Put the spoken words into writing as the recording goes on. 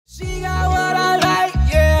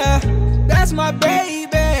that's my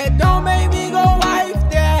baby. Don't make me go wife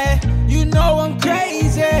that. You know I'm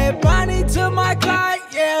crazy. Money to my client,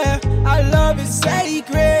 yeah. I love it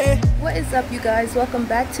sacred. What is up, you guys? Welcome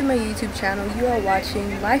back to my YouTube channel. You are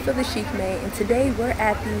watching Life of the Chic May, and today we're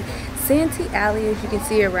at the Santee Alley. As you can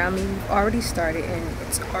see around me, we've already started and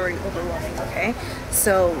it's already overwhelming, okay?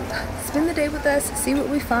 So spend the day with us, see what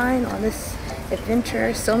we find on this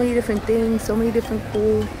adventure. So many different things, so many different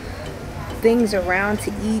cool things around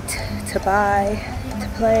to eat, to buy, to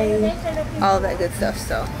play, all that good stuff.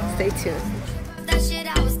 So stay tuned.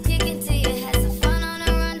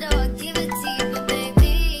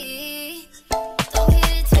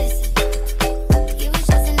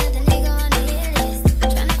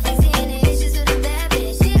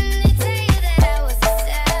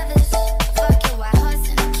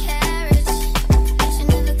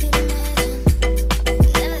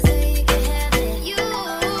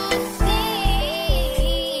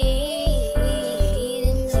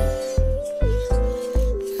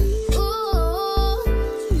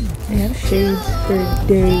 Shades for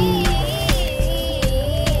days.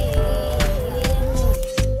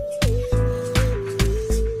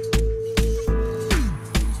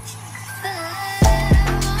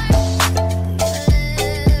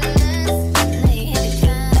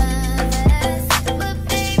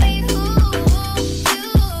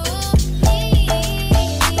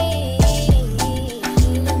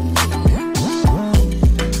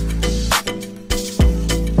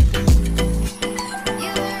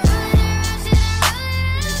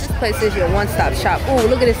 Place is your one-stop shop. Ooh,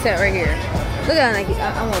 look at this set right here. Look at that Nike.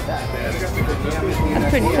 I want that. That's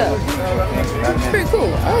pretty tough. It's pretty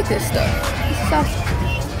cool. I like this stuff. This is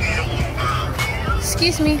awesome.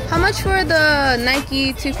 Excuse me. How much for the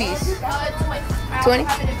Nike two-piece? 20.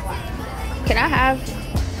 Can I have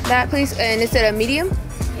that, please? And is it a medium?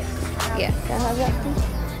 Yeah. Can I have that, please?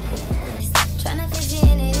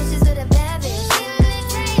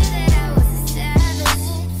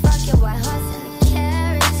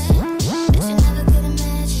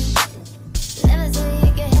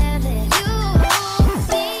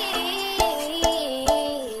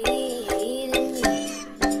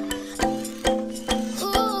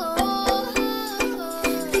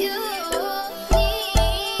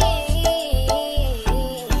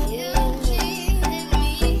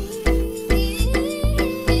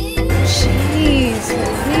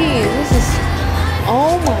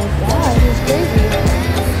 Oh my god, this is crazy.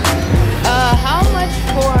 How much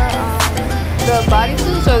for the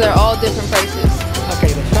bodysuits, or they're all different prices?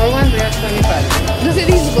 Okay, the small ones, they are 25. Look at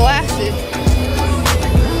these glasses.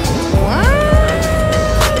 What?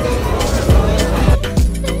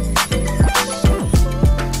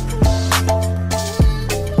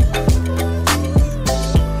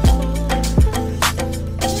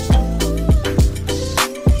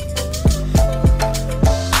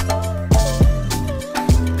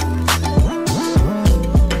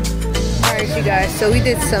 Guys, so we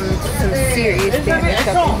did some serious damage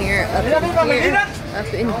up in here.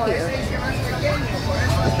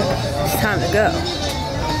 It's time to go.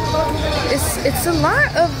 It's a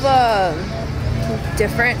lot of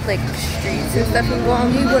different like streets and stuff you can go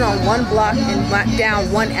on. We went on one block and went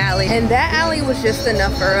down one alley, and that alley was just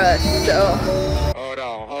enough for us. So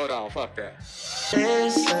hold on, fuck that.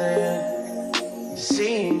 Listen,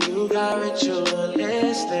 seeing you got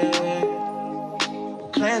ritualistic.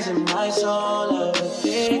 Cleansing my soul of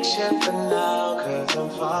addiction for now, 'cause I'm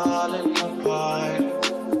falling apart.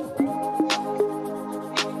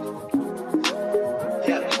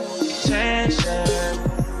 Yeah, tension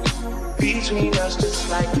between us just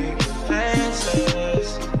like big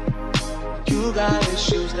fences. You got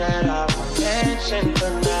issues that I won't mention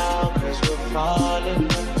for now, 'cause we're falling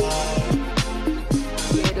apart.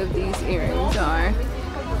 What of these earrings are?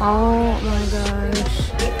 Oh my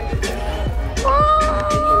gosh.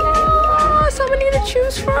 Oh, so many to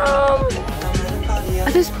choose from.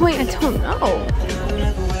 At this point, I don't know.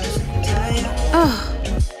 Oh.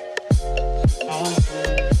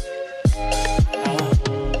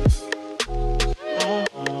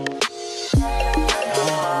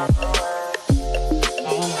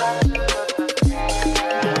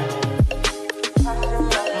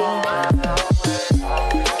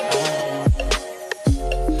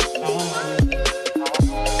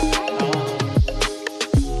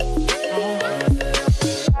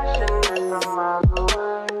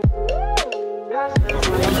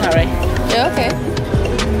 Yeah, okay.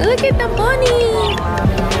 Look at the bunny.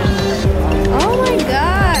 Oh my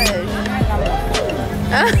gosh.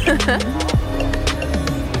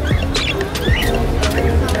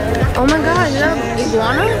 Oh my god, is that an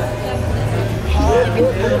iguana?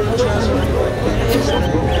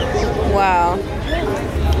 wow.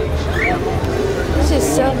 This is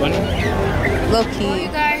so low-key. You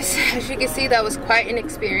guys, as you can see, that was quite an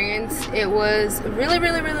experience. It was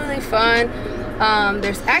really fun.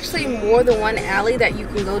 There's actually more than one alley that you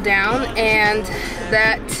can go down, and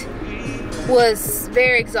that was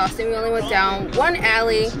very exhausting. We only went down one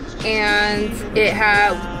alley, and it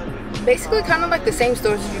had basically kind of like the same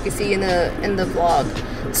stores as you can see in the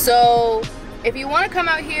vlog. So if you want to come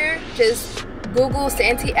out here, just Google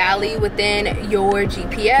Santee Alley within your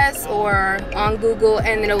GPS or on Google,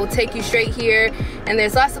 and then it will take you straight here. And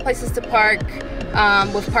there's lots of places to park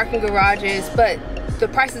with parking garages, but the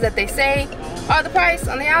prices that they say are the price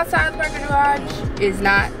on the outside of the parking garage is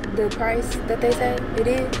not the price that they say it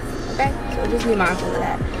is. Okay, so just be mindful of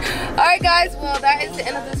that. Alright guys, well that is the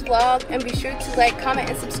end of this vlog, and be sure to like, comment,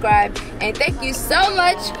 and subscribe, and thank you so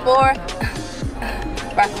much for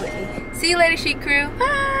rocking with me. See you later, Chic Crew.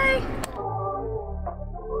 Bye.